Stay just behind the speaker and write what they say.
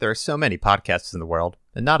There are so many podcasts in the world,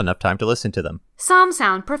 and not enough time to listen to them. Some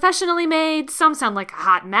sound professionally made, some sound like a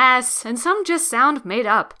hot mess, and some just sound made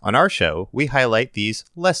up. On our show, we highlight these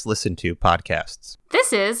less listened to podcasts.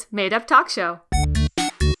 This is Made Up Talk Show.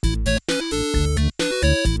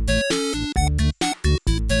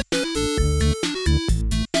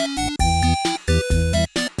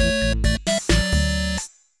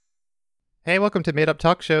 Hey, welcome to Made Up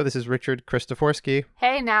Talk Show. This is Richard Christoforsky.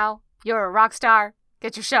 Hey now, you're a rock star.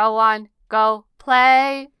 Get your show on. Go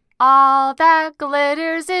play. All that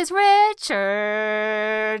glitters is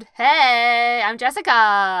Richard. Hey, I'm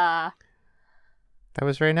Jessica. That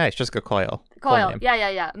was very nice. Jessica Coyle. Coyle.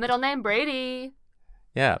 Yeah. Middle name Brady.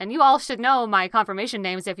 Yeah. And you all should know my confirmation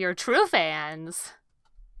names if you're true fans.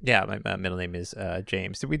 Yeah, my middle name is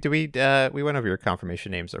James. We went over your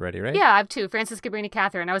confirmation names already, right? Yeah, I have two. Francis, Cabrini,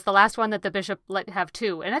 Catherine. I was the last one that the bishop let have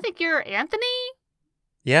two. And I think you're Anthony?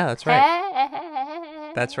 Yeah, that's right.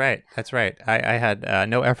 Hey. That's right. I had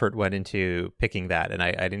no effort went into picking that, and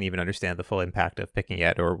I didn't even understand the full impact of picking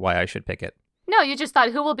it or why I should pick it. No, you just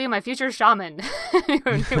thought, who will be my future shaman?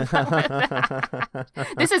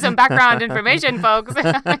 This is some background information, folks. Oh,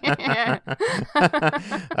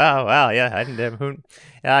 wow. Yeah, I didn't.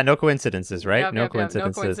 No coincidences, right? Yep, no yep,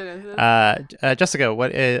 coincidences. No coincidences. Jessica,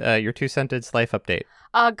 what is your 2-sentence life update?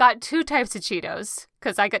 Got two types of Cheetos,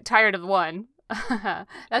 because I got tired of one.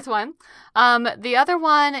 That's one. The other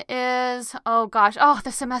one is,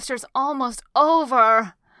 the semester's almost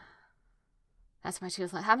over. That's my two.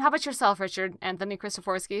 How about yourself, Richard Anthony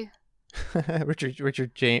Christoforsky?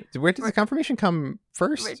 Richard James. Where does the confirmation come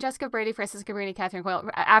first? Jessica Brady, Francis Cabrini, Catherine Coyle,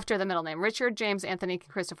 after the middle name. Richard James Anthony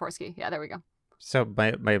Christoforsky. Yeah, there we go. So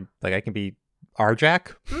my I can be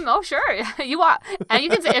R-Jack? Oh, sure. You are. And you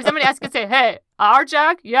can say, if somebody asks, you can say, hey,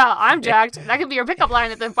 R-Jack? Yeah, I'm jacked. That could be your pickup line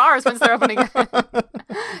at the bars once they're opening. That's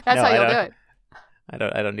how you'll do it. I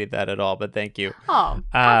don't need that at all, but thank you. Oh,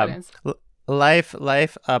 confidence. Life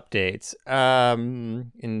updates.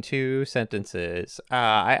 In 2 sentences.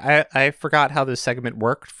 I forgot how this segment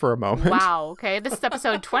worked for a moment. Wow. Okay. This is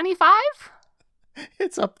episode 25?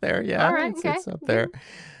 It's up there. Yeah. All right. It's up there.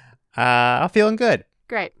 I'm feeling good.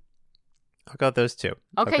 Great. I'll go with those two.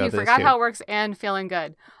 Okay. You forgot how it works and feeling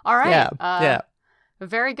good. All right. Yeah.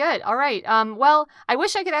 Very good. All right. Well, I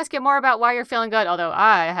wish I could ask you more about why you're feeling good, although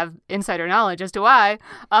I have insider knowledge as to why.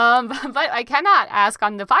 But I cannot ask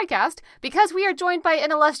on the podcast because we are joined by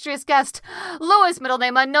an illustrious guest, Louis, middle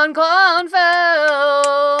name unknown, Kornfeld.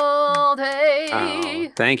 Hey.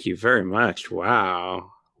 Oh, thank you very much. Wow.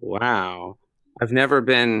 I've never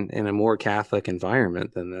been in a more Catholic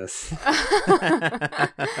environment than this.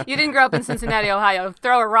 You didn't grow up in Cincinnati, Ohio.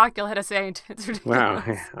 Throw a rock, you'll hit a saint. It's ridiculous. Wow.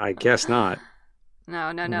 I guess not.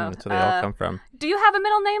 No. That's where they all come from. Do you have a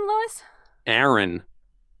middle name, Louis? Aaron.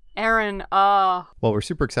 Well, we're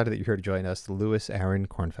super excited that you're here to join us, Louis Aaron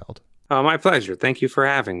Kornfeld. Oh, my pleasure. Thank you for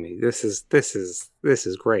having me. This is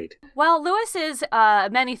great. Well, Louis is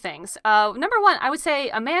many things. Number one, I would say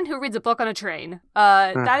a man who reads a book on a train.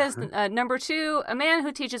 That is number two, a man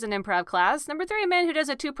who teaches an improv class. Number three, a man who does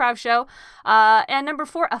a 2-prov show. And number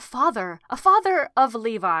four, a father of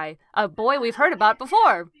Levi, a boy we've heard about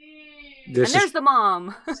before. There's the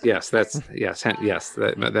mom. Yes. That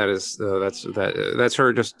is that's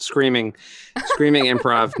her just screaming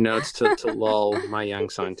improv notes to lull my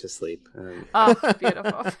young son to sleep.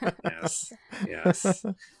 Beautiful. Yes.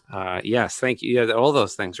 Thank you. Yeah, all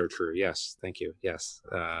those things are true. Yes, thank you. Yes.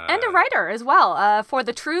 And a writer as well. For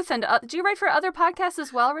The Truth, and do you write for other podcasts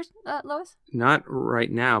as well, Louis? Not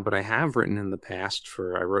right now, but I have written in the past.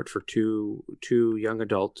 I wrote for two young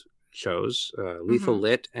adult shows, Lethal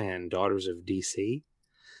Lit and Daughters of DC.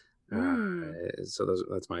 So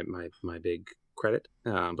that's my big credit.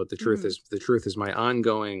 But the truth is my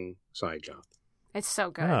ongoing side job. It's so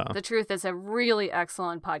good. Oh. The Truth is a really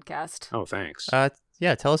excellent podcast. Oh, thanks.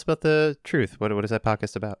 Yeah, tell us about The Truth. What is that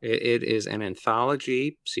podcast about? It is an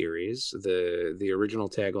anthology series. The original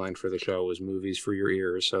tagline for the show was "Movies for Your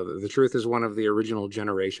Ears." So The Truth is one of the original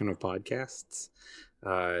generation of podcasts.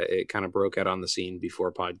 It kind of broke out on the scene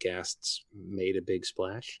before podcasts made a big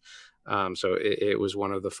splash. So it was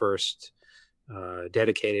one of the first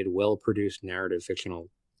dedicated, well-produced narrative fictional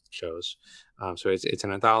shows. So it's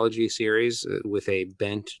an anthology series with a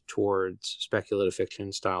bent towards speculative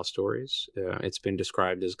fiction style stories. It's been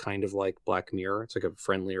described as kind of like Black Mirror. It's like a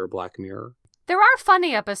friendlier Black Mirror. There are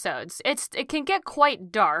funny episodes. It can get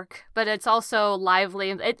quite dark, but it's also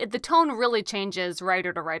lively. The tone really changes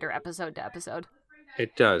writer to writer, episode to episode.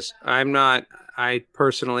 It does. I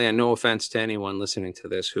personally, and no offense to anyone listening to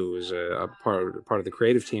this who is a part of the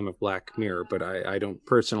creative team of Black Mirror, but I don't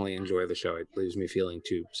personally enjoy the show. It leaves me feeling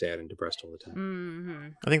too sad and depressed all the time. Mm-hmm.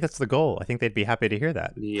 I think that's the goal. I think they'd be happy to hear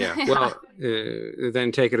that. Yeah. Well,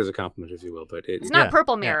 then take it as a compliment, if you will. But it's not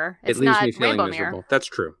Purple Mirror. It It's leaves not me feeling Rainbow miserable. Mirror. That's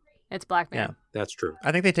true. It's Black Mirror. Yeah. That's true.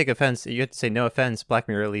 I think they take offense. You have to say no offense. Black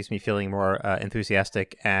Mirror leaves me feeling more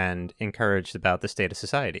enthusiastic and encouraged about the state of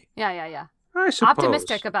society. Yeah. I suppose.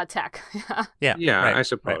 Optimistic about tech. Yeah. Yeah, right, I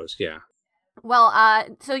suppose. right. Yeah. Well,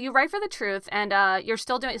 so you write for The Truth, and you're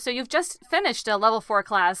still doing. So you've just finished a level 4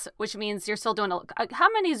 class, which means you're still doing. How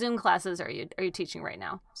many Zoom classes are you teaching right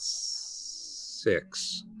now?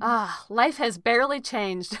 6. Life has barely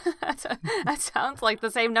changed. That sounds like the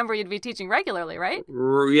same number you'd be teaching regularly, right?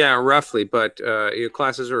 Yeah, roughly. But your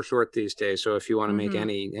classes are short these days, so if you want to make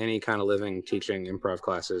Mm-hmm. any kind of living teaching improv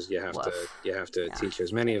classes, you have to teach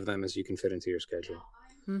as many of them as you can fit into your schedule.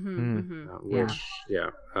 So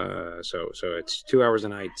it's 2 hours a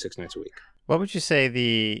night, 6 nights a week. What would you say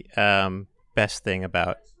the best thing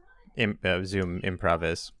about Zoom improv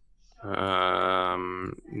is?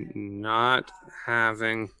 Not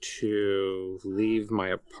having to leave my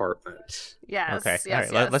apartment. Yes. Okay. Yes, All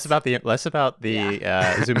right. yes. Less about the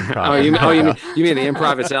Zoom improv. You mean the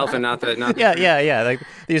improv itself and not the Yeah. Like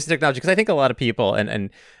the use of technology, because I think a lot of people, and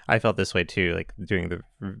I felt this way too. Like doing the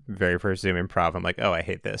very first Zoom improv, I'm like, oh, I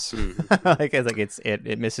hate this.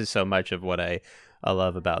 It misses so much of what I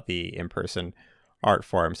love about the in-person art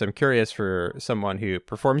form. So I'm curious, for someone who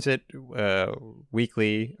performs it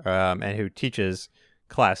weekly and who teaches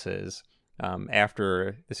classes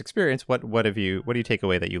after this experience, what do you take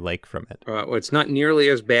away that you like from it? Well, it's not nearly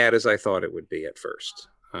as bad as I thought it would be at first.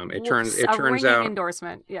 It turns out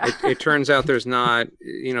endorsement. Yeah. it turns out there's not,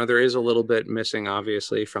 there is a little bit missing,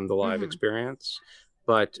 obviously, from the live experience,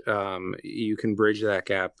 but you can bridge that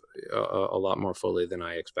gap a lot more fully than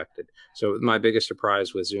I expected. So my biggest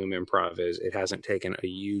surprise with Zoom improv is it hasn't taken a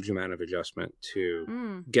huge amount of adjustment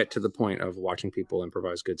to get to the point of watching people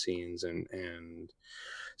improvise good scenes and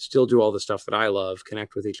still do all the stuff that I love,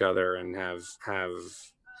 connect with each other, and have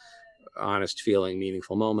honest feeling,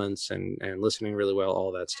 meaningful moments, and listening really well,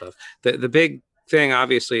 all that stuff. The big thing,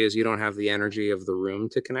 obviously, is you don't have the energy of the room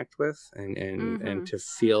to connect with and to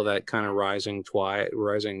feel that kind of rising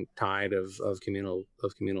tide of communal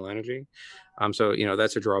energy. So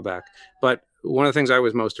that's a drawback. But one of the things I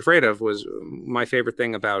was most afraid of was, my favorite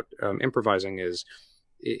thing about improvising is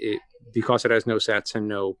it because it has no sets and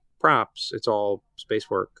no props. It's all space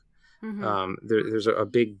work. There's a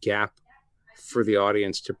big gap for the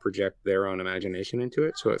audience to project their own imagination into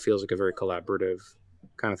it, so it feels like a very collaborative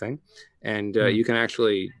kind of thing, and you can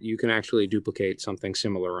actually duplicate something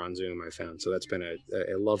similar on Zoom, I found. So that's been a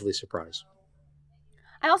lovely surprise.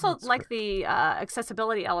 I also like the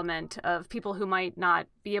accessibility element of people who might not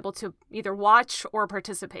be able to either watch or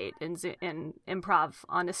participate in improv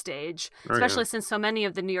on a stage, especially since so many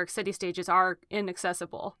of the New York City stages are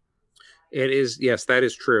inaccessible. It is, yes, that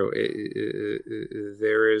is true.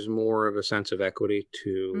 There is more of a sense of equity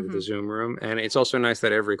to the Zoom room, and it's also nice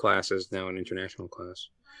that every class is now an international class,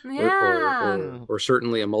 or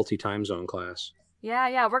certainly a multi-time zone class.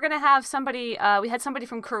 Yeah. We're gonna have somebody. We had somebody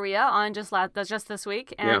from Korea on just this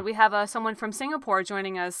week, and we have someone from Singapore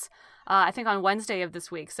joining us. I think on Wednesday of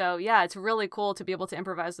this week. So yeah, it's really cool to be able to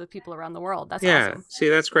improvise with people around the world. That's awesome. See,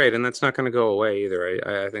 that's great, and that's not going to go away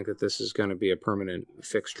either. I think that this is going to be a permanent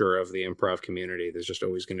fixture of the improv community. There's just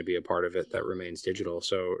always going to be a part of it that remains digital.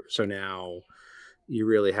 So now you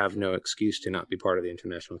really have no excuse to not be part of the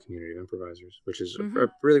international community of improvisers, which is a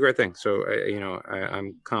really great thing. So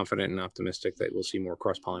I'm confident and optimistic that we'll see more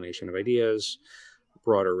cross-pollination of ideas,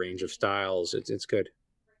 broader range of styles. It's good.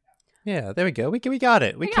 Yeah, there we go. We got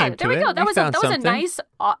it. We came to it. There we go. That was a nice,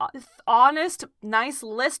 honest, nice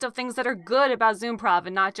list of things that are good about Zoomprov,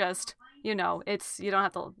 and not just it's you don't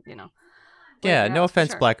have to Yeah, no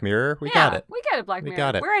offense, Black Mirror. We got it. We get it, Black Mirror.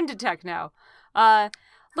 Got it. We're into tech now.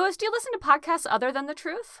 Lewis, do you listen to podcasts other than The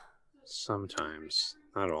Truth? Sometimes.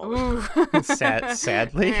 Not always.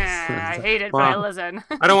 Sadly. I hate it, but I listen.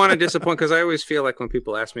 I don't want to disappoint, because I always feel like when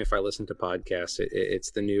people ask me if I listen to podcasts,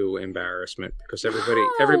 it's the new embarrassment, because everybody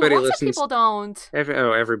lots listens. Of people don't.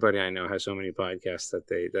 Everybody I know has so many podcasts that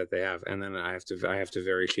they have, and then I have to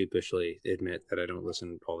very sheepishly admit that I don't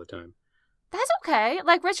listen all the time. That's okay.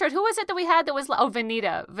 Like, Richard, who was it that we had that was... Oh,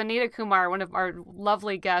 Vanita Kumar, one of our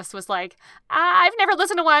lovely guests, was like, I've never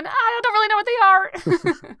listened to one. I don't really know what they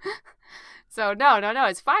are. So no,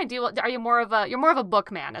 it's fine. Are you you're more of a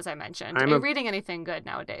book man, as I mentioned? Are you reading anything good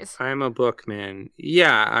nowadays? I'm a book man.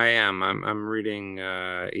 Yeah, I am. I'm reading.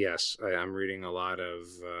 Yes, I'm reading a lot of.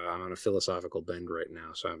 I'm on a philosophical bend right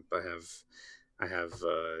now, so I have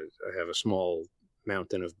a small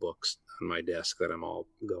mountain of books on my desk that I'm all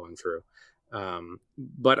going through.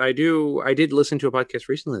 But I did listen to a podcast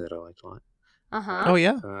recently that I liked a lot. Oh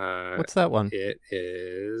yeah. What's that one? It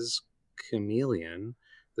is Chameleon,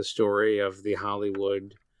 the story of the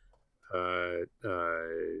Hollywood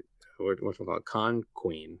what's it called? Con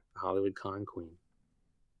Queen, Hollywood Con Queen.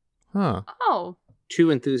 Huh. Oh. 2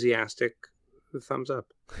 enthusiastic thumbs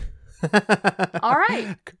up. All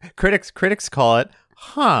right. Critics call it,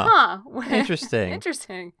 huh. Interesting.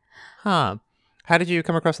 Interesting. Huh. How did you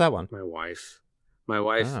come across that one? My wife,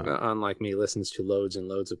 unlike me, listens to loads and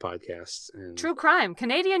loads of podcasts. And true crime.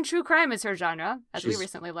 Canadian true crime is her genre, as we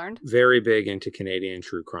recently learned. Very big into Canadian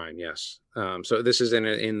true crime, yes. So this is in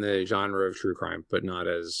the genre of true crime, but not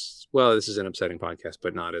as... Well, this is an upsetting podcast,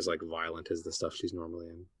 but not as like violent as the stuff she's normally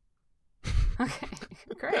in. Okay,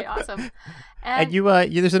 great, awesome. And you,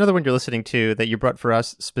 there's another one you're listening to that you brought for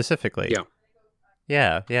us specifically.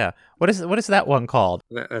 Yeah. What is that one called?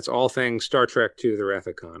 That's All Things Star Trek II: The Wrath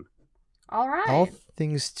of Khan. All right. All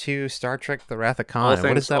Things to Star Trek: The Wrath of Khan.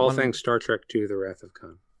 What is that all one? All Things Star Trek II: The Wrath of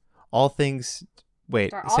Khan. All Things...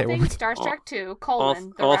 Wait. All Things Star Trek II,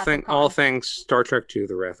 All Things Star Trek II: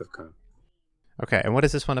 The Wrath of Khan. Okay, and what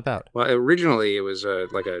is this one about? Well, originally it was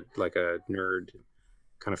like a nerd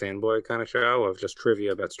kind of fanboy kind of show of just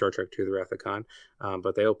trivia about Star Trek II: The Wrath of Khan,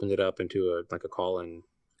 but they opened it up into a call-in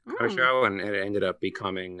kind of show, and it ended up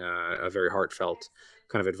becoming a very heartfelt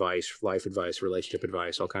kind of advice, life advice, relationship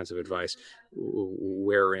advice, all kinds of advice,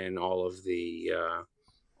 wherein all of the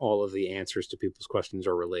answers to people's questions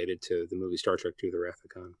are related to the movie Star Trek II: The Wrath of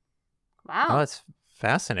Khan. Wow. Oh, it's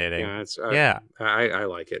fascinating. Yeah, I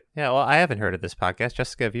like it. Yeah, well, I haven't heard of this podcast.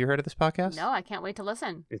 Jessica, have you heard of this podcast? No, I can't wait to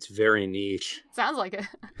listen. It's very niche. Sounds like it.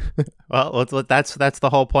 Well, that's the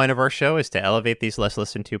whole point of our show, is to elevate these less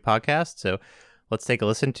listened to podcasts. So let's take a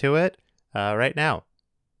listen to it right now.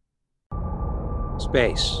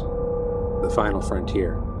 Space, the final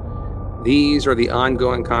frontier. These are the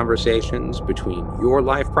ongoing conversations between your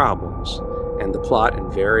life problems and the plot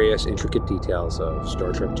and various intricate details of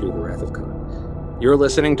Star Trek II: The Wrath of Khan. You're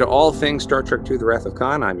listening to All Things Star Trek II: The Wrath of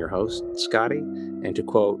Khan. I'm your host, Scotty, and to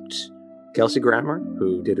quote Kelsey Grammer,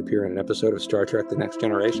 who did appear in an episode of Star Trek: The Next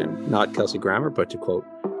Generation, not Kelsey Grammer, but to quote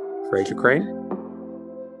Fraser Crane,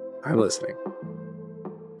 I'm listening.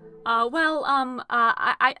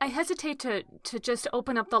 I hesitate to just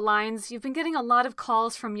open up the lines. You've been getting a lot of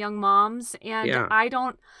calls from young moms, and yeah. I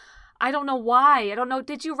don't know why. I don't know.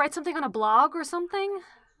 Did you write something on a blog or something?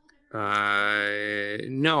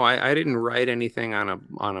 No, I didn't write anything on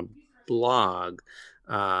a blog.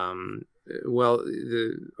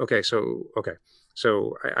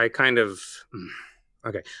 So I kind of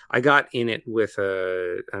I got in it with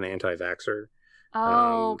an anti-vaxxer.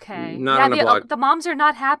 Oh, okay. Not on a blog. The moms are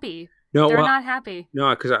not happy. No, they're not happy. No,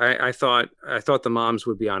 because I thought the moms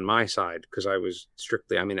would be on my side, because I was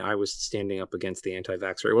standing up against the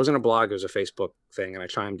anti-vaxxer. It wasn't a blog; it was a Facebook thing, and I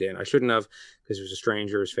chimed in. I shouldn't have, because it was a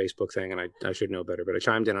stranger's Facebook thing, and I should know better. But I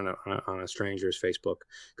chimed in on a stranger's Facebook,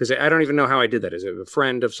 because I don't even know how I did that. Is it a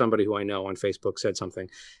friend of somebody who I know on Facebook said something,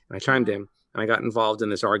 and I chimed in, and I got involved in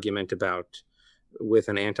this argument with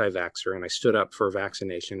an anti-vaxxer, and I stood up for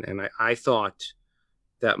vaccination, and I thought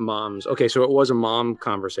that moms... Okay, so it was a mom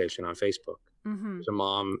conversation on Facebook. Mm-hmm. It was a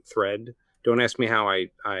mom thread. Don't ask me how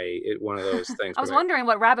one of those things. I was wondering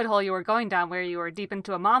what rabbit hole you were going down, where you were deep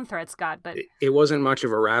into a mom thread, Scott, but... It wasn't much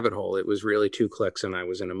of a rabbit hole. It was really 2 clicks and I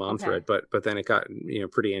was in a mom thread, but then it got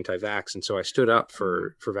pretty anti-vax, and so I stood up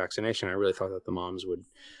for vaccination. I really thought that the moms would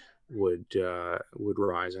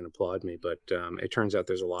rise and applaud me, but it turns out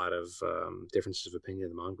there's a lot of differences of opinion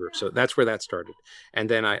in the mom group. So that's where that started, and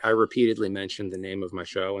then I repeatedly mentioned the name of my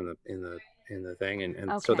show in the thing,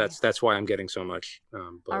 and so that's why I'm getting so much buzz.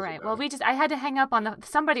 All right. Well, I had to hang up on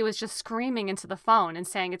somebody was just screaming into the phone and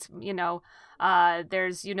saying it's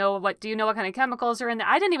there's do you know what kind of chemicals are in there?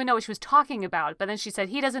 I didn't even know what she was talking about, but then she said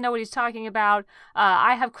he doesn't know what he's talking about.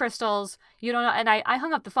 I have crystals, you don't know, and I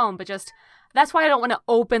hung up the phone, but just. That's why I don't want to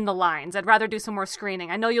open the lines. I'd rather do some more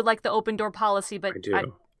screening. I know you like the open door policy, but I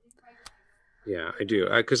do. Yeah, I do.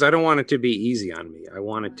 Because I don't want it to be easy on me. I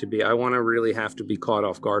want to really have to be caught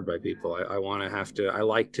off guard by people. I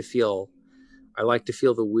like to feel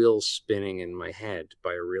the wheels spinning in my head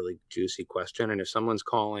by a really juicy question. And if someone's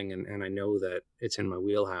calling and I know that it's in my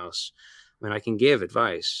wheelhouse, I mean, I can give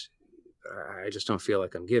advice. I just don't feel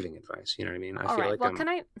like I'm giving advice. You know what I mean?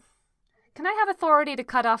 Can I have authority to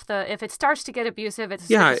cut off if it starts to get abusive, if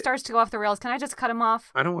Yeah. it starts to go off the rails, can I just cut him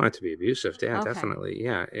off? I don't want it to be abusive. Yeah, Okay. definitely.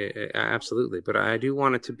 Yeah, absolutely. But I do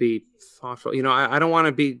want it to be thoughtful. You know, I don't want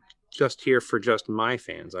to be just here for just my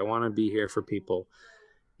fans. I want to be here for people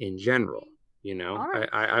in general. You know, All right.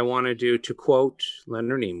 I want to do, to quote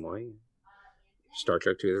Leonard Nimoy, Star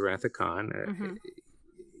Trek II: The Wrath of Khan. Mhm.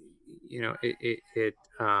 You know,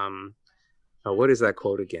 what is that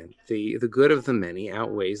quote again? The good of the many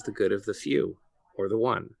outweighs the good of the few, or the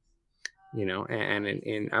one. You know,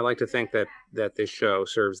 and I like to think that this show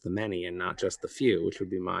serves the many and not just the few, which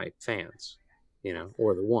would be my fans. You know,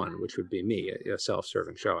 or the one, which would be me, a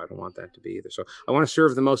self-serving show. I don't want that to be either. So I want to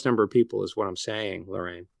serve the most number of people, is what I'm saying,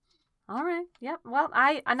 Lorraine. All right. Yep. Well,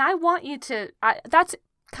 I want you to. That's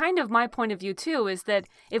kind of my point of view too. Is that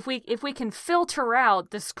if we can filter out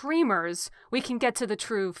the screamers, we can get to the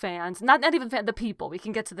true fans. Not even the people. We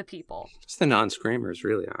can get to the people. It's the non-screamers,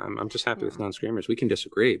 really. I'm just happy with non-screamers. We can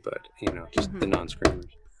disagree, but you know, just the non-screamers.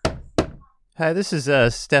 Hi, this is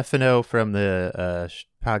Stefano from the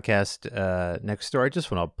podcast Next Door. I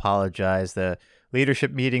just want to apologize. The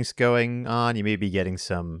leadership meeting's going on. You may be getting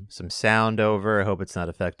some sound over. I hope it's not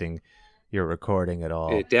affecting your recording at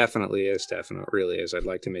all. It definitely is, Stefano. It really is. I'd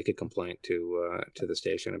like to make a complaint to the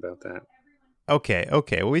station about that. Okay.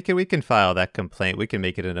 Well, we can file that complaint. We can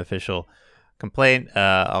make it an official complaint.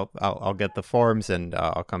 I'll get the forms and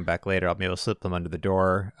I'll come back later. I'll be able to slip them under the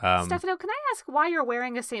door. Stefano, can I ask why you're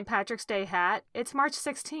wearing a St. Patrick's Day hat? It's March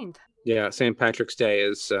 16th. Yeah, St. Patrick's Day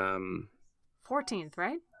is 14th,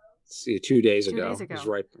 right? see, 2 days 2 ago. days ago. It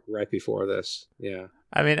was right before this. Yeah.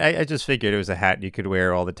 I mean, I just figured it was a hat you could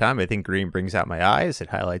wear all the time. I think green brings out my eyes. It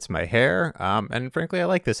highlights my hair. And frankly, I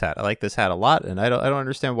like this hat. I like this hat a lot. And I don't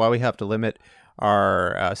understand why we have to limit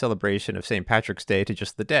our celebration of St. Patrick's Day to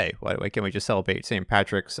just the day. Why can't we just celebrate St.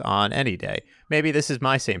 Patrick's on any day? Maybe this is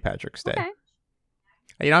my St. Patrick's Day. Okay.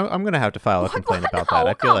 You know, I'm going to have to file a complaint about that. No,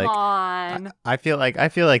 I feel come like on. I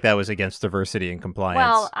feel like that was against diversity and compliance.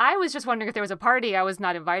 Well, I was just wondering if there was a party I was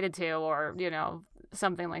not invited to, or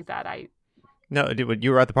something like that. No,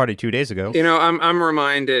 you were at the party 2 days ago. You know, I'm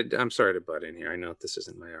reminded. I'm sorry to butt in here. I know this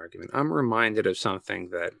isn't my argument. I'm reminded of something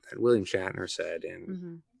that William Shatner said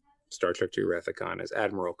in Star Trek II: Wrath of Khan as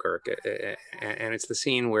Admiral Kirk, and it's the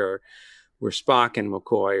scene where Spock and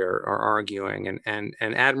McCoy are arguing, and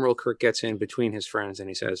Admiral Kirk gets in between his friends and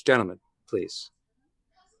he says, "Gentlemen, please."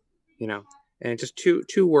 You know, and just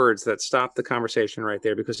two words that stopped the conversation right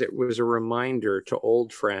there, because it was a reminder to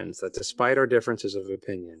old friends that despite our differences of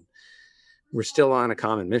opinion, we're still on a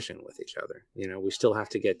common mission with each other. You know, we still have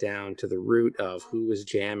to get down to the root of who was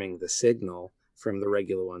jamming the signal from the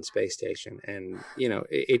Regular One space station. And, you know,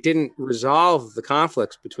 it didn't resolve the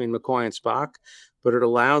conflicts between McCoy and Spock, but it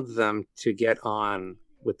allowed them to get on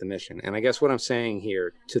with the mission. And I guess what I'm saying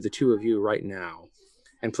here to the two of you right now,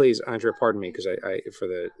 and please, Andrea, pardon me, because I for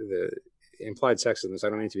the implied sexism, I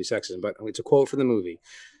don't need to be sexist, but it's a quote from the movie.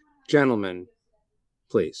 Gentlemen,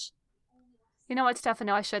 please. You know what,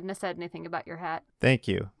 Stefano? I shouldn't have said anything about your hat. Thank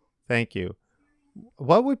you.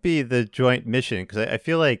 What would be the joint mission? Because I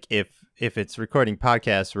feel like if it's recording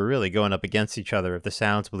podcasts, we're really going up against each other if the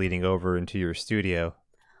sound's bleeding over into your studio.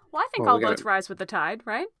 Well, I think all boats rise with the tide,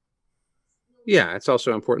 right? Yeah, it's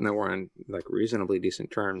also important that we're on like reasonably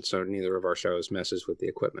decent terms, so neither of our shows messes with the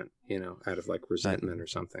equipment, you know, out of like resentment or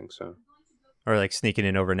something. So, or like sneaking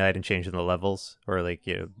in overnight and changing the levels, or like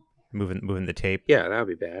moving the tape. Yeah, that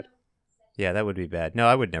would be bad. Yeah, that would be bad. No,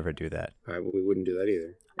 I would never do that. We wouldn't do that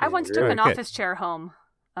either. I once took an office chair home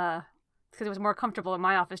because it was more comfortable in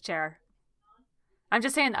my office chair. I'm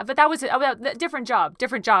just saying, but that was a different job.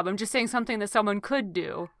 I'm just saying something that someone could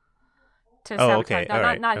do to sabotage. Okay.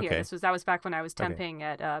 No, not okay. here. That was back when I was temping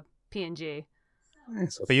at P&G.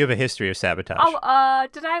 But you have a history of sabotage. Oh,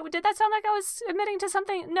 did that sound like I was admitting to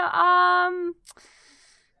something? No.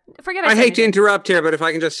 Forget. I hate to interrupt here, but if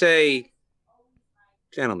I can just say,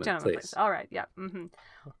 gentlemen, please. All right. Yeah. Mm-hmm.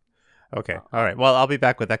 Okay. All right. Well, I'll be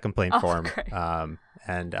back with that complaint form. Great.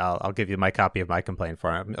 And I'll give you my copy of my complaint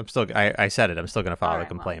form. I'm still. I said it. I'm still going to file a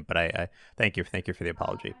complaint. But I thank you for the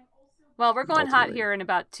apology. Well, we're going hot here in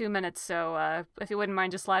about 2 minutes, so if you wouldn't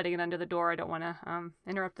mind just sliding it under the door, I don't want to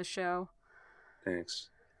interrupt the show. Thanks.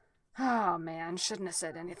 Oh man, shouldn't have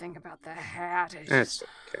said anything about the hat. That's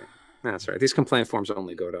okay. That's right. These complaint forms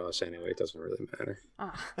only go to us anyway. It doesn't really matter.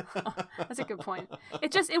 That's a good point.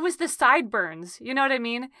 It was the sideburns. You know what I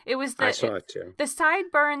mean? It was I saw it too. The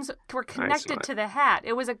sideburns were connected to the hat.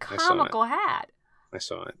 It was a comical hat. I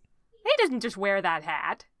saw it. He doesn't just wear that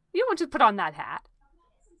hat. You won't just put on that hat.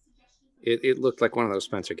 It looked like one of those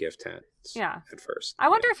Spencer gift hats. Yeah. At first. I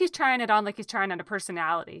wonder if he's trying it on like he's trying on a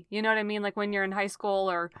personality. You know what I mean? Like when you're in high school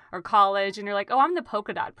or college and you're like, oh, I'm the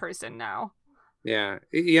polka dot person now. Yeah.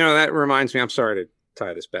 That reminds me, I'm sorry to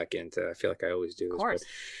tie this back into, I feel like I always do this. Of course.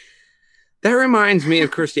 But that reminds me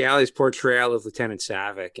of Kirstie Alley's portrayal of Lieutenant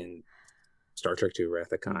Saavik in Star Trek II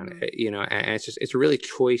Wrath of Khan. And it's a really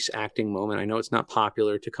choice acting moment. I know it's not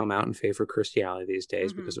popular to come out and favor Kirstie Alley these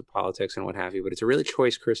days because of politics and what have you, but it's a really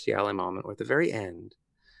choice Kirstie Alley moment where at the very end,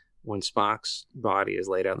 when Spock's body is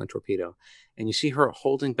laid out in the torpedo and you see her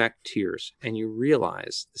holding back tears and you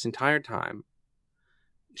realize this entire time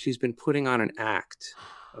she's been putting on an act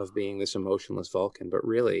of being this emotionless Vulcan, but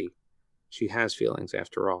really she has feelings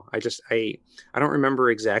after all. I don't remember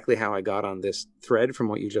exactly how I got on this thread from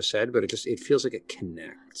what you just said, but it feels like it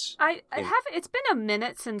connects. It's been a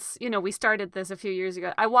minute since, we started this a few years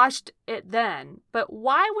ago. I watched it then, but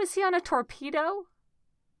why was he on a torpedo?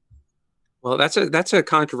 Well, that's a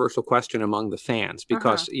controversial question among the fans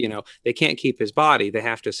because, they can't keep his body. They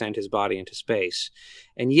have to send his body into space.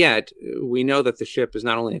 And yet we know that the ship is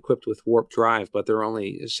not only equipped with warp drive, but they're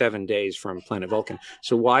only 7 days from planet Vulcan.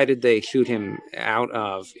 So why did they shoot him out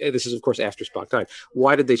of, this is of course after Spock died.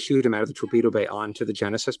 Why did they shoot him out of the torpedo bay onto the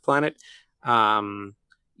Genesis planet?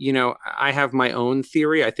 I have my own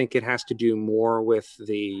theory. I think it has to do more with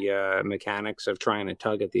the mechanics of trying to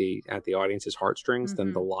tug at the audience's heartstrings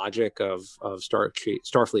than the logic of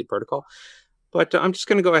Starfleet protocol. But I'm just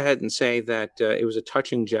going to go ahead and say that it was a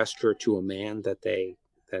touching gesture to a man that they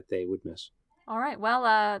would miss. All right.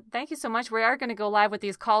 Well, thank you so much. We are going to go live with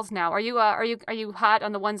these calls now. Are you hot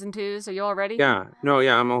on the ones and twos? Are you all ready? Yeah. No.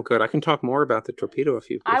 Yeah. I'm all good. I can talk more about the torpedo if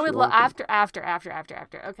you. I would love after. Okay.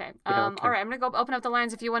 Yeah, okay. All right. I'm going to go open up the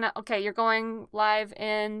lines if you want to. Okay. You're going live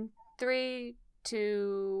in 3,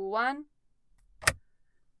 2, 1.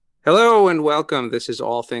 Hello and welcome. This is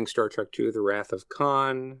All Things Star Trek II: The Wrath of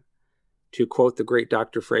Khan. To quote the great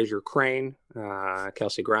Dr. Fraser Crane,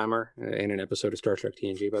 Kelsey Grammer, in an episode of Star Trek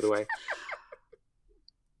TNG, by the way.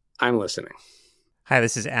 I'm listening. Hi,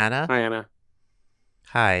 this is Anna. Hi, Anna.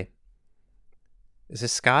 Hi. Is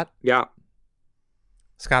this Scott? Yeah.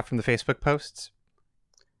 Scott from the Facebook posts?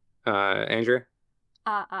 Andrea?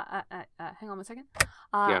 Hang on one second.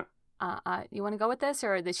 Yeah. You want to go with this,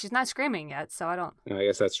 or she's not screaming yet, so I don't. I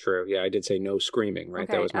guess that's true. Yeah, I did say no screaming, right?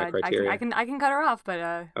 Okay, that was my criteria. I can cut her off,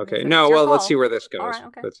 but okay. No, well, call. Let's see where this goes. All right,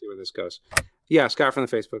 okay. Let's see where this goes. Yeah, Scott from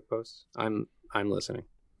the Facebook posts. I'm listening.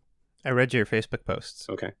 I read your Facebook posts.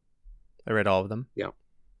 Okay. I read all of them. Yeah.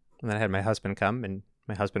 And then I had my husband come, and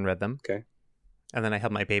my husband read them. Okay. And then I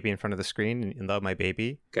held my baby in front of the screen, and though my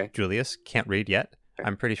baby, Julius, can't read yet,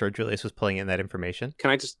 I'm pretty sure Julius was pulling in that information.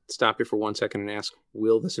 Can I just stop you for 1 second and ask,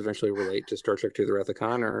 will this eventually relate to Star Trek II: The Wrath of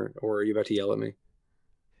Khan, or are you about to yell at me?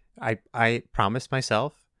 I promised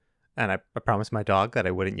myself, and I promised my dog that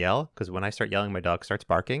I wouldn't yell, because when I start yelling, my dog starts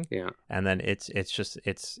barking. Yeah. And then it's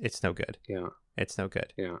no good. Yeah. It's no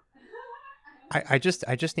good. Yeah. I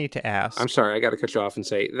just need to ask. I'm sorry, I got to cut you off and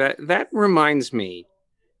say that reminds me.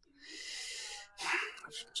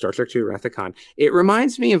 Star Trek II: Wrath of Khan. It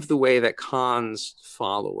reminds me of the way that Khan's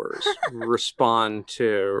followers respond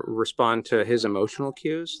to his emotional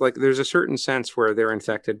cues. Like there's a certain sense where they're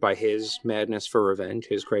infected by his madness for revenge,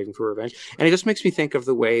 his craving for revenge, and it just makes me think of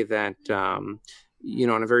the way that on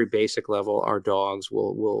a very basic level, our dogs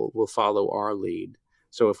will follow our lead.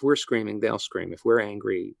 So if we're screaming, they'll scream. If we're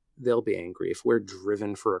angry, they'll be angry. If we're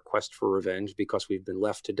driven for a quest for revenge because we've been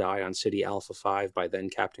left to die on City Alpha 5 by then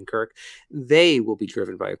Captain Kirk, they will be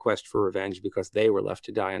driven by a quest for revenge because they were left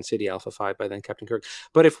to die on City Alpha 5 by then Captain Kirk.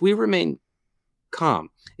 But if we remain calm,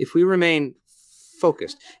 if we remain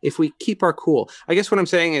focused, if we keep our cool, I guess what I'm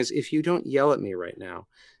saying is if you don't yell at me right now,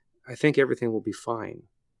 I think everything will be fine.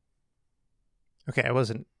 Okay, I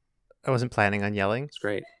wasn't planning on yelling. It's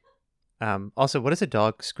great. Also, what does a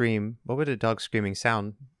dog scream? What would a dog screaming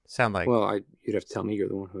sound like? Well, you'd have to tell me. You're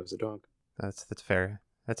the one who has a dog. That's fair.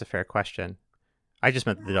 That's a fair question. I just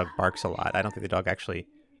meant that the dog barks a lot. I don't think the dog actually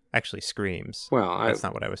screams. Well, that's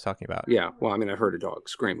not what I was talking about. Yeah. Well, I mean, I've heard a dog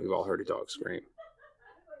scream. We've all heard a dog scream.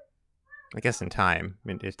 I guess in time,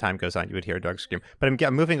 as time goes on, you would hear a dog scream. But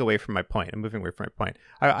I'm moving away from my point.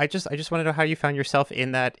 I just want to know how you found yourself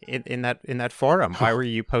in that forum. Why were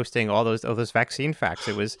you posting all those vaccine facts?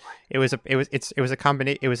 It was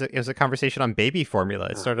a conversation on baby formula.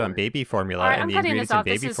 It started on baby formula and the ingredients in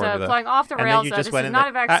baby formula. This is flying off the rails. This is not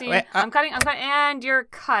a vaccine. I'm cutting, and you're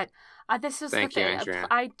cut. This is Thank the you, thing. Andrea.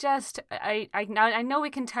 I know we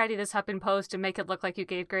can tidy this up in post and make it look like you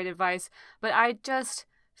gave great advice, but I just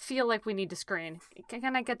feel like we need to screen.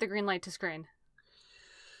 Can I get the green light to screen?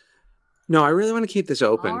 No, I really want to keep this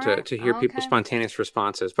open to hear people's spontaneous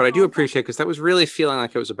responses, but I do appreciate, because that was really feeling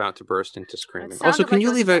like it was about to burst into screaming. Also, can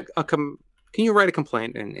you leave can you write a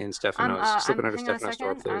complaint in Stefano's? Slip it under Stefano's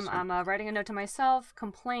door, please. I'm writing a note to myself.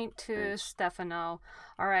 Complaint to Stefano.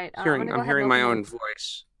 All right. I'm hearing my own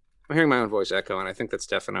voice. I'm hearing my own voice echo, and I think that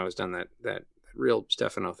Stefano has done that real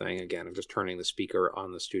Stefano thing again of just turning the speaker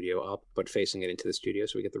on the studio up, but facing it into the studio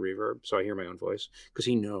so we get the reverb. So I hear my own voice, because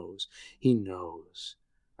he knows.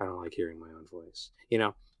 I don't like hearing my own voice.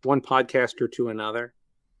 One podcaster to another.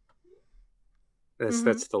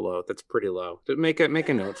 That's the low. That's pretty low. Make a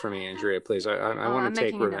note for me, Andrea, please. I want to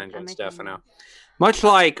take revenge on Stefano. Much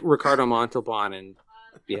like Ricardo Montalban and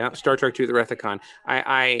Star Trek II: The Wrath of Khan,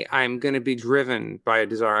 I'm going to be driven by a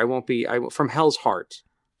desire. I won't be. From Hell's heart,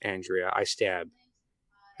 Andrea, I stab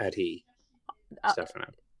at Stefano.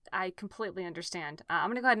 I completely understand. I'm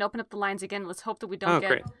going to go ahead and open up the lines again. Let's hope that we don't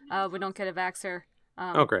get a Vaxxer.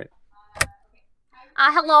 Great.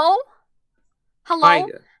 Hello? Hi.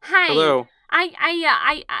 Hello. I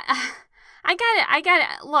got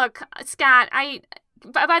it. Look, Scott,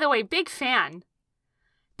 by the way, big fan,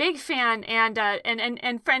 and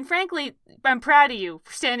frankly, I'm proud of you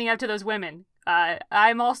for standing up to those women.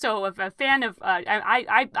 I'm also a fan of.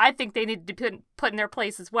 I think they need to be put in their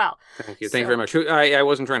place as well. Thank you. Thank you very much. I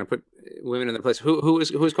wasn't trying to put women in their place.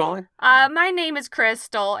 Who's calling? My name is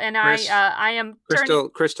Crystal, and I am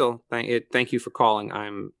Crystal. Thank you for calling.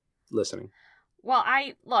 I'm listening. Well,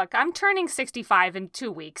 I'm turning 65 in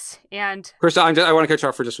 2 weeks, and Crystal, I want to cut you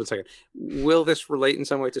off for just 1 second. Will this relate in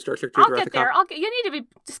some way to Star Trek II: I'll get there. You need to be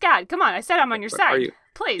Scott. Come on, I said I'm on your side.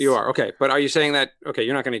 Please. You are okay, but are you saying that? Okay,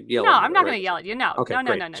 you're not going to yell. No, at me, I'm not going to yell at you. No. Okay,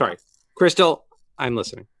 no. Sorry, Crystal. I'm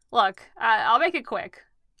listening. Look, I'll make it quick.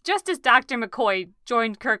 Just as Dr. McCoy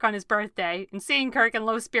joined Kirk on his birthday, and seeing Kirk in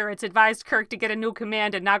low spirits advised Kirk to get a new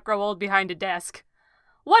command and not grow old behind a desk.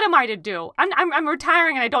 What am I to do? I'm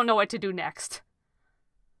retiring and I don't know what to do next.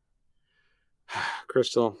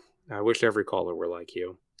 Crystal, I wish every caller were like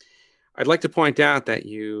you. I'd like to point out that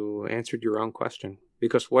you answered your own question,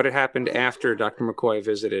 because what had happened after Dr. McCoy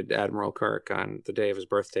visited Admiral Kirk on the day of his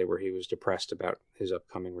birthday, where he was depressed about his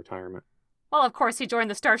upcoming retirement? Well, of course, he joined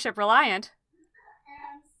the Starship Reliant.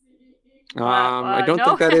 I don't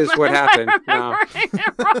think that is what happened. No.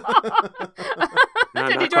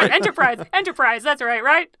 Did he join Enterprise? Enterprise, that's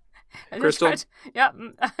right? Crystal? Yep.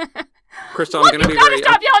 Crystal, I'm going to be very... You've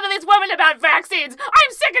got to stop yelling at these women about vaccines.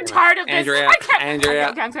 I'm sick and tired of this.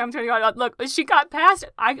 Andrea. I'm telling you, look, she got past.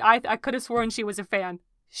 I could have sworn she was a fan.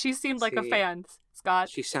 She seemed like a fan, Scott.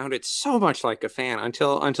 She sounded so much like a fan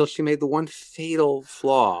until she made the one fatal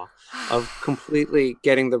flaw of completely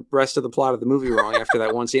getting the rest of the plot of the movie wrong after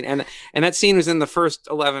that one scene. And that scene was in the first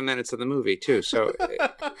 11 minutes of the movie, too. So, do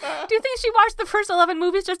you think she watched the first 11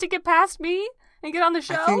 movies just to get past me and get on the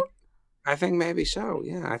show? I think maybe so.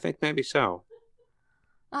 Yeah, I think maybe so.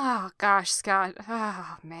 Oh, gosh, Scott.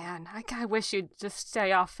 Oh, man. I wish you'd just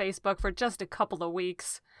stay off Facebook for just a couple of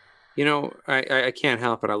weeks. I can't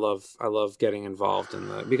help it. I love getting involved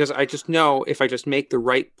because I just know if I just make the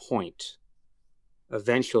right point,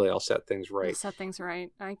 eventually I'll set things right. You'll set things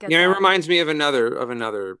right. I get that. It reminds me of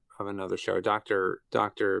another show,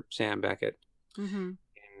 Dr. Sam Beckett. Mm-hmm.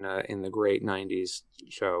 In the great 90s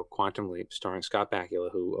show Quantum Leap, starring Scott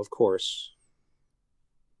Bakula, who, of course,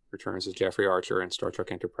 returns as Jeffrey Archer in Star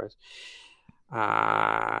Trek Enterprise.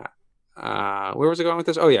 Where was I going with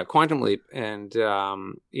this? Oh, yeah, Quantum Leap. And,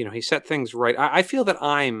 he set things right. I feel that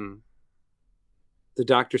I'm the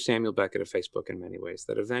Dr. Samuel Beckett of Facebook in many ways,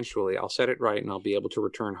 that eventually I'll set it right and I'll be able to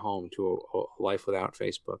return home to a life without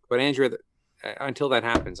Facebook. But, Andrea, until that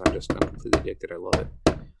happens, I'm completely addicted. I love it.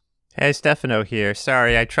 Hey, Stefano here.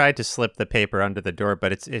 Sorry, I tried to slip the paper under the door,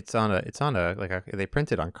 but it's on a they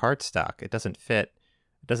printed on cardstock. It doesn't fit.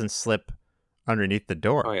 It doesn't slip underneath the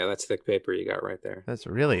door. Oh yeah, that's thick paper you got right there. It's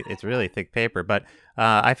really thick paper. But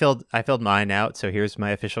I filled mine out, so here's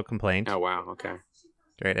my official complaint. Oh wow, okay.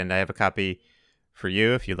 Great, and I have a copy for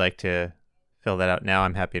you if you'd like to fill that out now.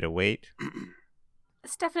 I'm happy to wait.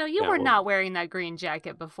 Stefano, you were not wearing that green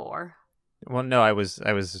jacket before. Well, no, it was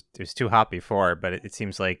too hot before, but it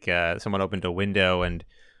seems like someone opened a window and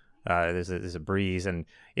there's a breeze, and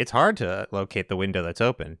it's hard to locate the window that's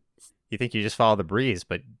open. You think you just follow the breeze,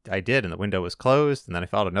 but I did, and the window was closed, and then I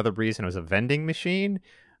followed another breeze, and it was a vending machine,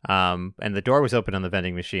 and the door was open on the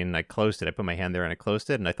vending machine, and I closed it. I put my hand there, and I closed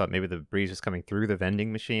it, and I thought maybe the breeze was coming through the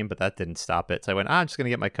vending machine, but that didn't stop it. So I went, I'm just going to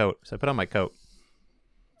get my coat. So I put on my coat.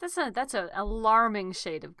 That's an alarming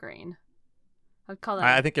shade of green.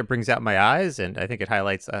 I think it brings out my eyes, and I think it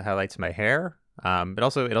highlights my hair. It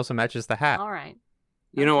also matches the hat. All right.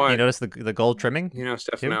 You know what? You notice the gold trimming? You know,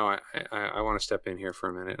 Stefano, I want to step in here for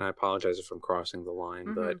a minute, and I apologize if I'm crossing the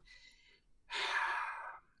line, but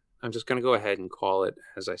I'm just going to go ahead and call it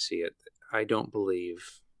as I see it. I don't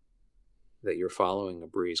believe that you're following a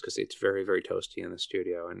breeze, because it's very, very toasty in the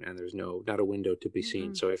studio, and there's not a window to be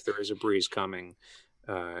seen. So if there is a breeze coming,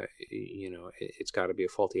 it's got to be a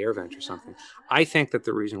faulty air vent or something. I think that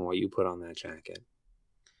the reason why you put on that jacket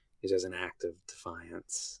is as an act of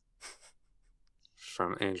defiance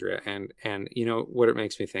from Andrea. And you know what it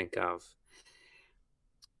makes me think of?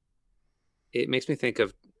 It makes me think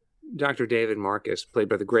of Dr. David Marcus, played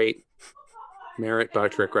by the great Merritt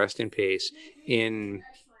Buttrick, rest in peace, in,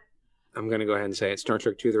 I'm going to go ahead and say it, Star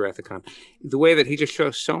Trek II, The Wrath of Khan. The way that he just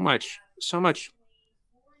shows so much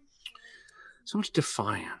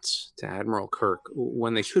defiance to Admiral Kirk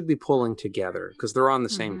when they should be pulling together, because they're on the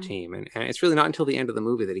same team. And it's really not until the end of the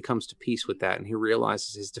movie that he comes to peace with that, and he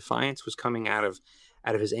realizes his defiance was coming out of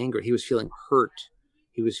his anger. He was feeling hurt.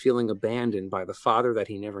 He was feeling abandoned by the father that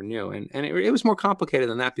he never knew. And it was more complicated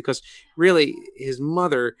than that, because really his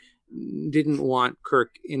mother didn't want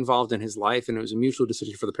Kirk involved in his life, and it was a mutual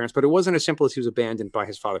decision for the parents. But it wasn't as simple as he was abandoned by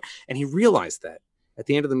his father. And he realized that at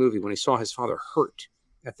the end of the movie when he saw his father hurt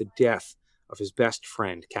at the death of his best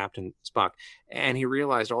friend, Captain Spock. And he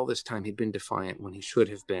realized all this time he'd been defiant when he should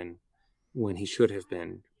have been,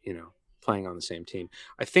 playing on the same team.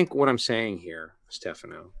 I think what I'm saying here,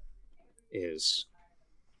 Stefano, is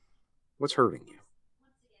what's hurting you?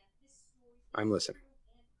 I'm listening.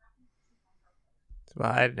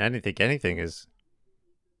 Well, I don't think anything is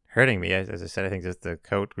hurting me. As I said, I think just the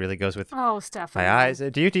coat really goes with Stefano. my eyes.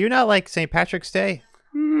 Do you not like St. Patrick's Day?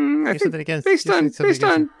 I think based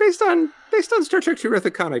on Star Trek II: Wrath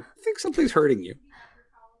of Khan, I think something's hurting you.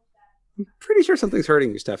 I'm pretty sure something's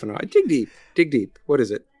hurting you, Stefano. Dig deep. What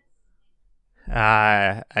is it?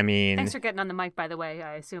 I mean, thanks for getting on the mic, by the way.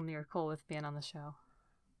 I assume you're cool with being on the show.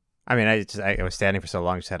 I mean, I was standing for so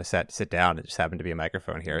long, just had to sit down. It just happened to be a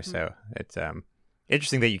microphone here, so it's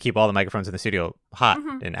interesting that you keep all the microphones in the studio hot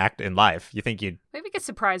and act in live. You think you'd maybe get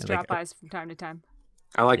surprise drop-bys from time to time.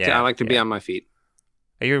 I like to be on my feet.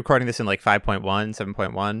 Are you recording this in like 5.1,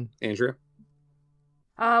 7.1? Andrew?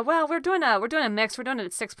 Well, we're doing a mix. We're doing it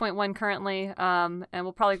at 6.1 currently, and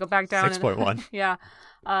we'll probably go back down. 6.1. Yeah.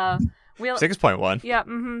 6.1. Yeah.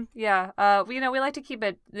 Yeah. We like to keep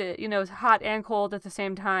it, hot and cold at the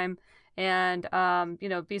same time, and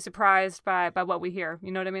be surprised by what we hear.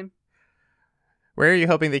 You know what I mean? Where are you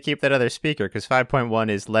hoping they keep that other speaker? Because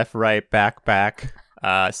 5.1 is left, right, back,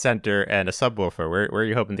 center, and a subwoofer. Where are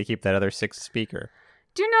you hoping to keep that other sixth speaker?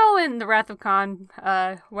 Do you know in The Wrath of Khan,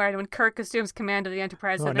 when Kirk assumes command of the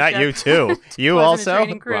Enterprise? Oh, not you too. You also?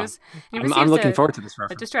 Wow. I'm looking forward to this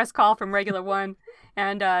reference. A distress call from Regular One,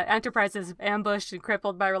 and Enterprise is ambushed and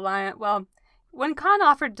crippled by Reliant. Well, when Khan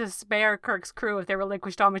offered to spare Kirk's crew if they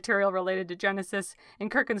relinquished all material related to Genesis,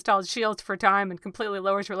 and Kirk installs shields for time and completely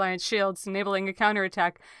lowers Reliant's shields, enabling a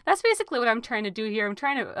counterattack, that's basically what I'm trying to do here. I'm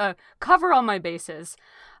trying to cover all my bases.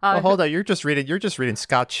 Well, hold on. You're just reading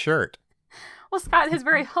Scott's shirt. Well, Scott has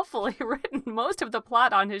very helpfully written most of the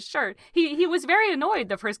plot on his shirt. He was very annoyed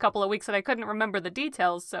the first couple of weeks that I couldn't remember the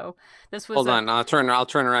details. So this was. Hold on, I'll turn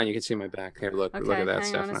around. You can see my back. Here, look at that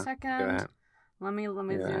stuff. Hang on a second. Look at that. Let me zoom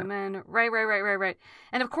in. Right.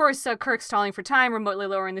 And of course, Kirk's stalling for time, remotely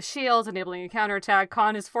lowering the shields, enabling a counterattack.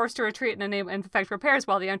 Khan is forced to retreat and effect repairs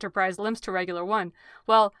while the Enterprise limps to Regular One.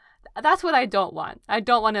 Well, that's what I don't want. I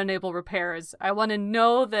don't want to enable repairs. I want to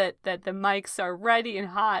know that the mics are ready and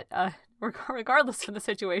hot. Regardless of the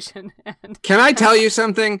situation. Can I tell you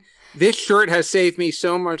something? This shirt has saved me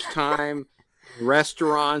so much time in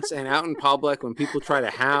restaurants and out in public when people try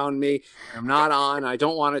to hound me. I'm not on. I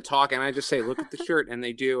don't want to talk. And I just say, look at the shirt. And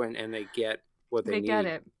they do. And they get what they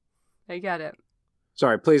need. They get it.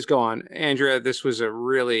 Sorry, please go on. Andrea, this was a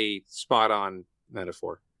really spot on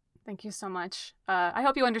metaphor. Thank you so much. I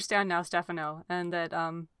hope you understand now, Stefano, and that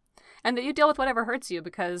you deal with whatever hurts you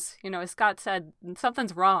because, as Scott said,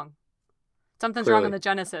 something's wrong. Something's wrong on the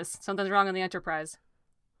Genesis. Something's wrong on the Enterprise.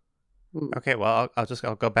 Okay, well,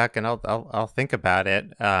 I'll go back and I'll think about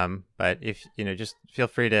it. But if just feel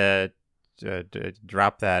free to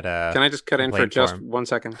drop that. Can I just cut in for just 1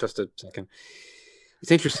 second? Just a second.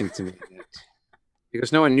 It's interesting to me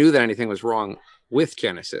because no one knew that anything was wrong with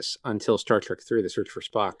Genesis until Star Trek III: The Search for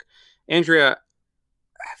Spock. Andrea,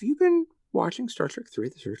 have you been watching Star Trek III: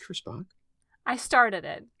 The Search for Spock? I started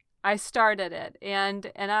it,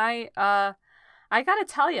 and I gotta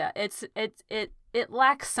tell you, it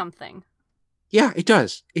lacks something. Yeah, it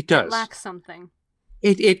does. It does. It lacks something.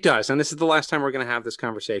 It does, and this is the last time we're going to have this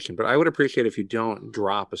conversation. But I would appreciate if you don't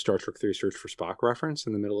drop a Star Trek 3 Search for Spock reference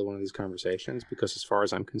in the middle of one of these conversations, because as far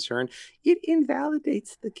as I'm concerned, it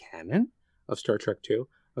invalidates the canon of Star Trek 2.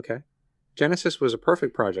 Okay, Genesis was a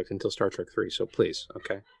perfect project until Star Trek 3. So please,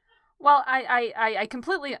 okay. Well, I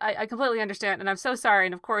completely understand, and I'm so sorry.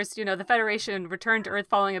 And of course, the Federation returned to Earth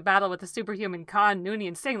following a battle with the superhuman Khan,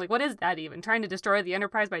 Noonien Singh. Like, what is that even? Trying to destroy the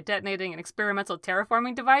Enterprise by detonating an experimental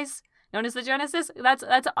terraforming device known as the Genesis? That's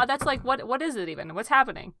like, what is it even? What's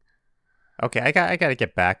happening? Okay, I got to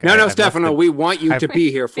get back. No, Stefano, we want you to be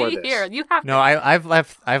here for this. Here, you have. No, I've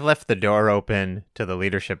left the door open to the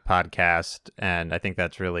Leadership podcast, and I think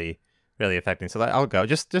that's really, really affecting. So I'll go.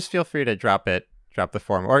 Just feel free to drop the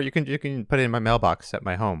form, or you can put it in my mailbox at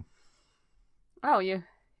my home. Oh, are you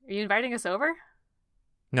inviting us over?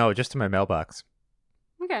 No, just to my mailbox.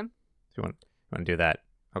 Okay. If you want to do that,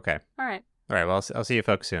 okay. All right. Well, I'll see you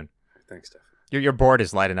folks soon. Thanks, Steph. Your board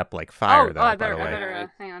is lighting up like fire, though. I by the way.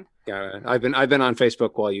 better hang on. Yeah, I've been on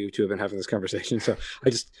Facebook while you two have been having this conversation, so I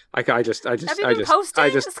just. Have you been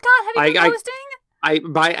posting, Scott? Have you been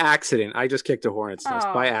posting? By accident. I just kicked a hornet's nest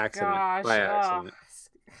by accident. Gosh. By accident.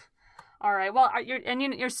 All right. Well,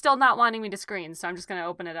 you're still not wanting me to screen, so I'm just going to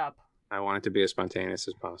open it up. I want it to be as spontaneous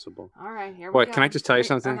as possible. All right, here we go. Can I just tell you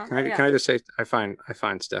something? Uh-huh. Can I just say I find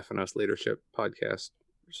Stefano's Leadership podcast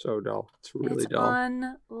so dull. It's really dull.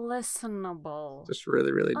 Unlistenable. Just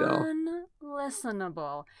really, really dull.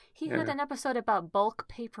 Unlistenable. He had an episode about bulk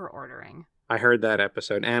paper ordering. I heard that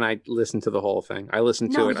episode, and I listened to the whole thing. I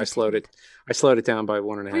listened to it. I slowed it down by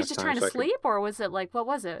 1.5 times. Were you just trying to sleep, or was it like, what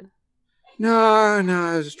was it? No,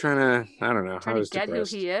 I was just trying to, I don't know. Trying I was to get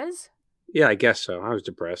depressed. who he is? Yeah, I guess so. I was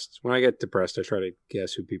depressed. When I get depressed, I try to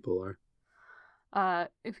guess who people are.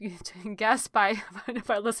 If you guess by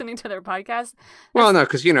listening to their podcast. Well, no,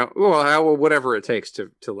 because whatever it takes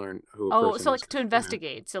to learn who. A person so is, to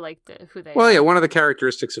investigate, so like who they. Well, are. yeah, one of the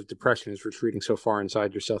characteristics of depression is retreating so far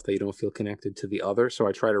inside yourself that you don't feel connected to the other. So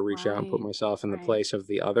I try to reach out and put myself in the place of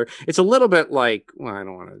the other. It's a little bit like, well, I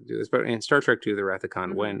don't want to do this, but in Star Trek II: The Wrath of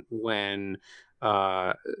Khan, when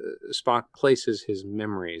Spock places his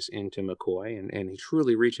memories into McCoy, and he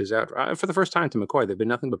truly reaches out for the first time to McCoy. They've been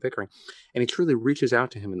nothing but bickering, and he truly reaches out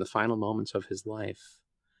to him in the final moments of his life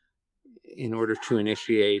in order to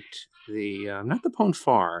initiate the not the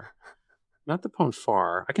Ponfar.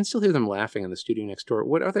 I can still hear them laughing in the studio next door.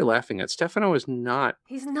 What are they laughing at? Stefano is not.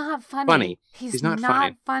 He's not funny. He's not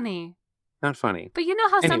funny. Not funny. But you know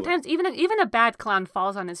how sometimes even a bad clown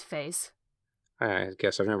falls on his face. I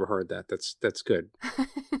guess I've never heard that. That's good.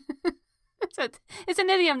 It's an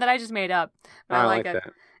idiom that I just made up. I like it.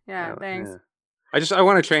 That. Yeah, thanks. Yeah. I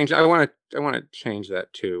want to change. I want to change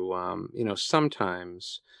that too.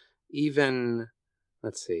 Sometimes even,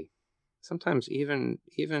 let's see, sometimes even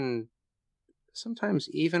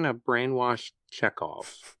a brainwashed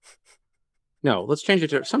Chekhov. No, let's change it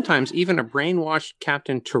to sometimes even a brainwashed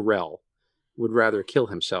Captain Terrell would rather kill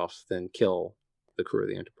himself than kill the crew of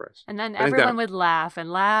the Enterprise. And then everyone would laugh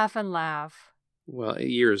and laugh and laugh. Well,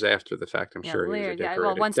 years after the fact, I'm sure. He was a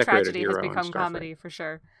decorated, once tragedy has become comedy, for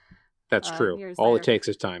sure. That's true. All it takes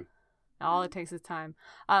is time. All it takes is time.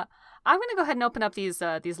 I'm going to go ahead and open up these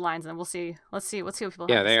lines, and we'll see. Let's see what people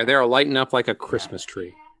have to say. They're lighting up like a Christmas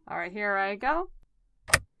tree. All right, here I go.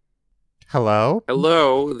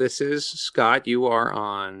 Hello, this is Scott. You are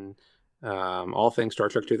on All Things Star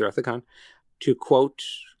Trek II: The Wrath of Khan. To quote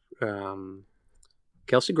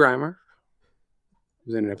Kelsey Grammer,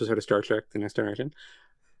 who's in an episode of Star Trek: The Next Generation.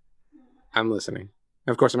 I'm listening.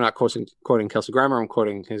 Of course, I'm not quoting Kelsey Grammer. I'm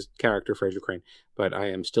quoting his character, Fraser Crane, but I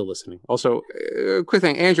am still listening. Also, quick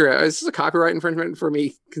thing, Andrea, is this a copyright infringement for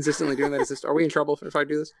me consistently doing that? Are we in trouble if I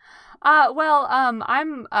do this? I'm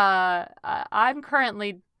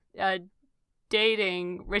currently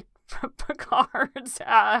dating Rick Picard's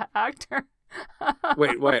actor.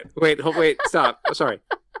 Wait, stop. Oh, sorry.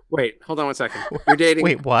 Wait, hold on one second. You're dating.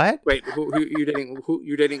 Wait, what? Wait, who you're dating? Who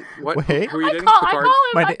you're dating? What? Wait. Who are you dating?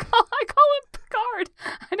 I call him Picard.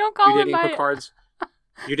 I don't call him Picard's.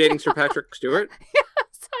 You're dating Sir Patrick Stewart?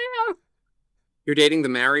 Yes, I am. You're dating the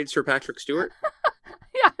married Sir Patrick Stewart?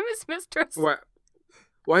 Yeah, I'm his mistress.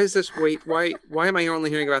 Why is this? Wait, why am I only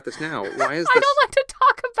hearing about this now? Why is this? I don't like to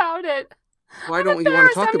talk about it. Why don't you want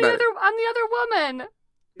to talk about it? I'm the other woman.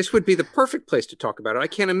 This would be the perfect place to talk about it. I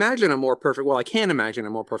can imagine a more perfect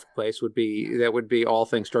place would be All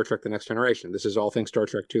Things Star Trek: The Next Generation. This is All Things Star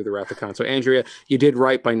Trek II: The Wrath of Khan. So Andrea, you did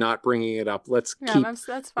right by not bringing it up. That's fine.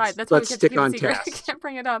 Let's stick on task. I can't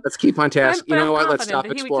bring it up. Let's keep on task. You know what? Let's stop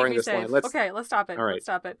exploring this line. Okay, let's stop it. All right. Let's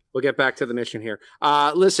stop it. We'll get back to the mission here.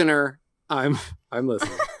 Listener, I'm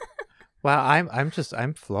listening. Well,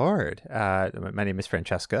 I'm floored. My name is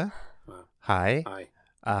Francesca. Wow. Hi.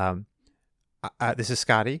 Hi. This is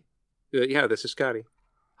Scotty. Yeah, this is Scotty.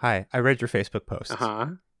 Hi. I read your Facebook posts.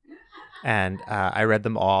 And I read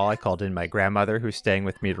them all. I called in my grandmother, who's staying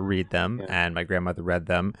with me, to read them, and my grandmother read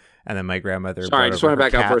them. And then my grandmother. Sorry, I just want to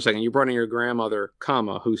back up for a second. You brought in your grandmother,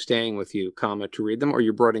 comma, who's staying with you, comma, to read them, or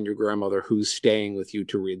you brought in your grandmother who's staying with you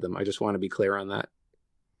to read them? I just want to be clear on that.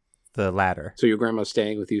 The latter. So your grandma's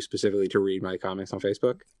staying with you specifically to read my comments on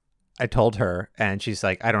Facebook? I told her, and she's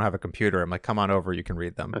like, "I don't have a computer." I'm like, "Come on over, you can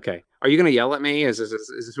read them." Okay. Are you going to yell at me? Is this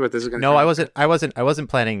what this is going to? No, I wasn't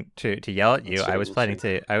planning to yell at you. I was planning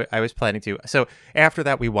to. So after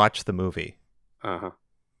that, we watched the movie.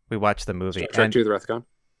 We watched the movie. Star Trek II: The Wrath of Khan.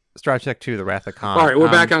 Star Trek II: The Wrath of Khan. All right, we're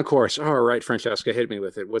back on course. All right, Francesca, hit me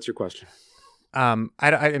with it. What's your question?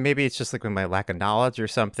 I maybe it's just like my lack of knowledge or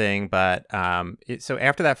something, but so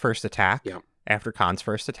after that first attack, after Khan's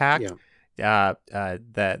first attack, that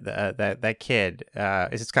kid,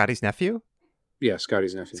 is it Scotty's nephew? Yeah,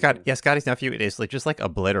 Scotty's nephew. Scotty's nephew. It is like just like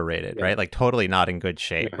obliterated, right? Like totally not in good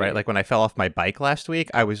shape, right? Yeah. Like when I fell off my bike last week,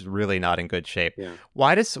 I was really not in good shape. Yeah.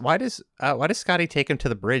 Why does Scotty take him to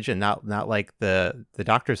the bridge and not like the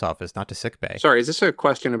doctor's office, not to sick bay? Sorry, is this a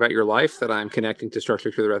question about your life that I'm connecting to Star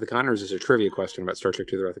Trek II: The Wrath of Khan, or is this a trivia question about Star Trek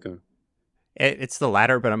II: The Wrath of Khan? It's the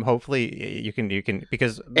latter, but I'm hopefully you can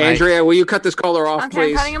because Andrea, will you cut this caller off, okay,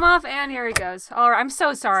 please? I'm cutting him off, and here he goes. All right, I'm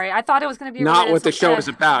so sorry. I thought it was going to be not what the show is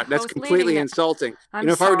about. That's completely insulting.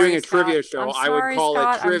 If I were doing a trivia show, I would call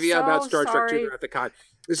it trivia about Star Trek II: The Wrath of Khan.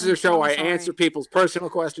 This is a show I answer people's personal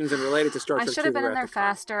questions and related to Star Trek II: I should have been in there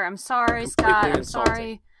faster. I'm sorry, Completely Scott. I'm insulting.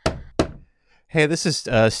 sorry. Hey, this is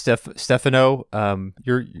Stefano.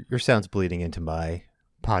 Your sound's bleeding into my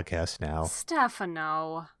podcast now.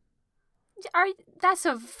 Stefano. That's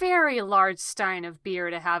a very large stein of beer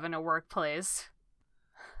to have in a workplace.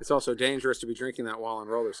 It's also dangerous to be drinking that while on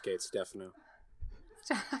roller skates, Stefano.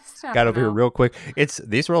 Got over here real quick.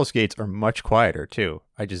 These roller skates are much quieter too.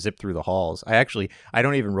 I just zip through the halls. I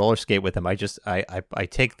don't even roller skate with them. I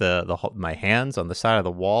take my hands on the side of the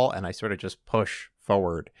wall and I sort of just push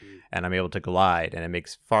forward and I'm able to glide and it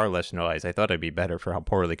makes far less noise. I thought it'd be better for how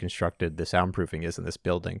poorly constructed the soundproofing is in this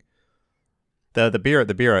building. The beer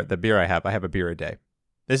I have a beer a day.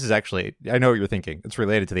 This is actually, I know what you're thinking. It's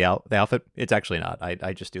related to the outfit. It's actually not.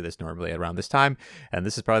 I just do this normally around this time, and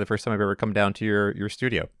this is probably the first time I've ever come down to your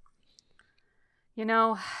studio. You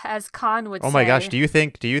know, as Khan would say. Oh my gosh, do you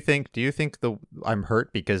think I'm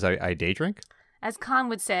hurt because I day drink? As Khan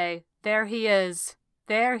would say, there he is.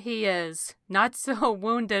 There he is. Not so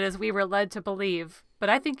wounded as we were led to believe. But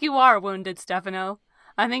I think you are wounded, Stefano.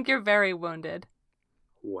 I think you're very wounded.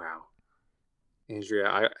 Wow.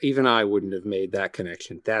 Andrea, even I wouldn't have made that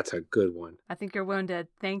connection. That's a good one. I think you're wounded.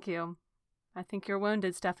 Thank you. I think you're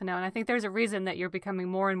wounded, Stefano, and I think there's a reason that you're becoming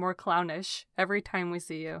more and more clownish every time we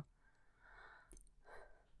see you.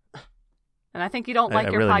 And I think you don't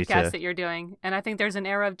like your really podcast that you're doing, and I think there's an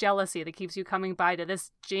air of jealousy that keeps you coming by to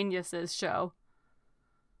this genius's show.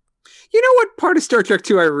 You know what part of Star Trek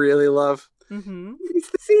II I really love? Mm-hmm. It's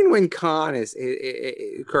the scene when Khan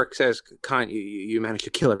Kirk says, Khan, you managed to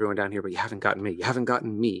kill everyone down here, but you haven't gotten me. You haven't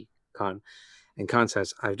gotten me, Khan. And Khan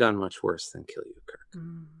says, I've done much worse than kill you, Kirk.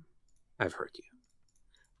 I've hurt you.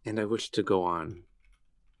 And I wish to go on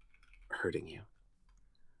hurting you.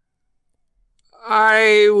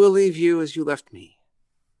 I will leave you as you left me,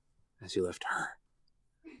 as you left her.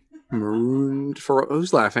 Marooned for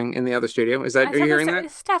who's laughing in the other studio? Are you hearing that?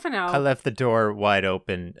 Stefano. I left the door wide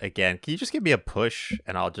open again. Can you just give me a push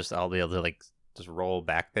and I'll be able to just roll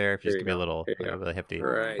back there? If you just give me a little really hefty.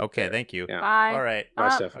 Right. Okay, thank you. Yeah. Bye. All right.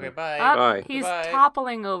 Bye, Stefano. Okay, bye. Bye. He's Bye.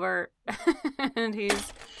 toppling over and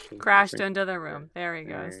he's crashed into the room. There he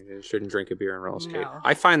goes. Shouldn't drink a beer and roll skate. No.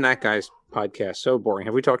 I find that guy's podcast so boring.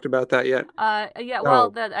 Have we talked about that yet? Yeah.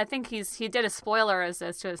 Well, I think he did a spoiler as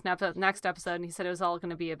to his next episode, and he said it was all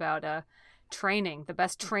going to be about training, the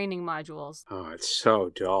best training modules. Oh, it's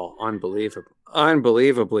so dull.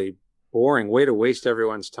 Unbelievably boring. Way to waste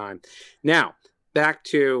everyone's time. Now, back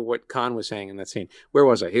to what Khan was saying in that scene. Where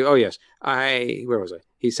was I? Where was I?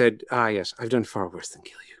 He said, yes, I've done far worse than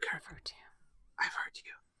kill you, Kirk. I've hurt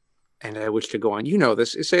you. And I wish to go on. You know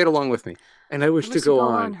this. Say it along with me. And I wish to go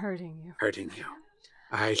on hurting you.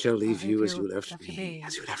 I shall leave you as you left me,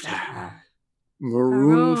 as you left her.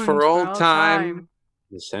 Marooned for all time.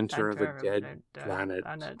 The center of a dead planet.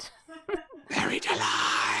 Buried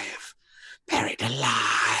alive.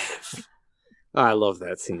 I love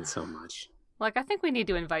that scene so much. Like, I think we need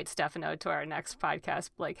to invite Stefano to our next podcast,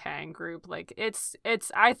 hang group.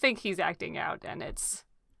 I think he's acting out, and it's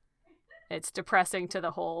depressing to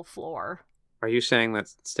the whole floor. Are you saying that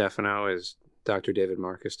Stefano is Dr. David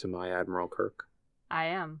Marcus to my Admiral Kirk? I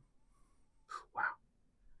am. Wow.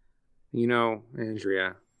 You know,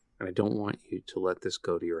 Andrea, and I don't want you to let this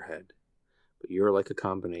go to your head, but you're like a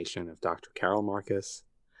combination of Dr. Carol Marcus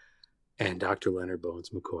and Dr. Leonard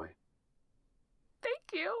Bones McCoy.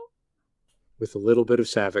 Thank you. With a little bit of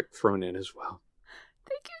Savick thrown in as well.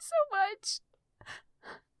 Thank you so much.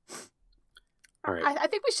 All right. I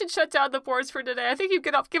think we should shut down the boards for today. I think you've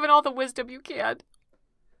given all the wisdom you can.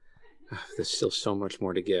 There's still so much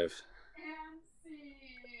more to give.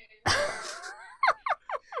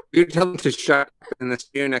 You tell them to shut in the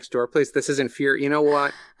studio next door, please. This isn't fear. You know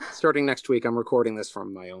what? Starting next week, I'm recording this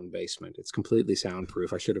from my own basement. It's completely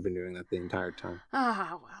soundproof. I should have been doing that the entire time.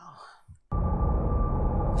 Ah, well.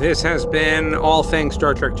 This has been All Things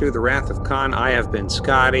Star Trek II, The Wrath of Khan. I have been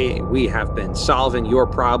Scotty. We have been solving your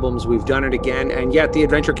problems. We've done it again, and yet the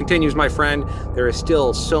adventure continues, my friend. There is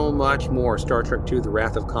still so much more Star Trek II, The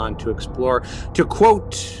Wrath of Khan to explore. To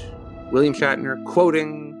quote William Shatner,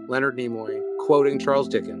 quoting Leonard Nimoy, quoting Charles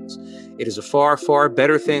Dickens, it is a far, far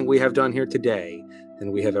better thing we have done here today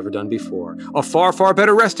than we have ever done before. A far, far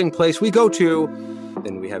better resting place we go to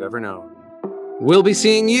than we have ever known. We'll be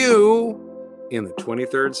seeing you in the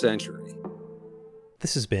 23rd century.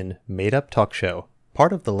 This has been Made Up Talk Show,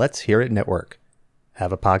 part of the Let's Hear It network.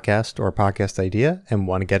 Have a podcast or a podcast idea and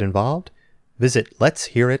want to get involved? Visit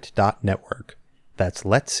letshearit.network. That's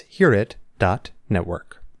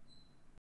letshearit.network.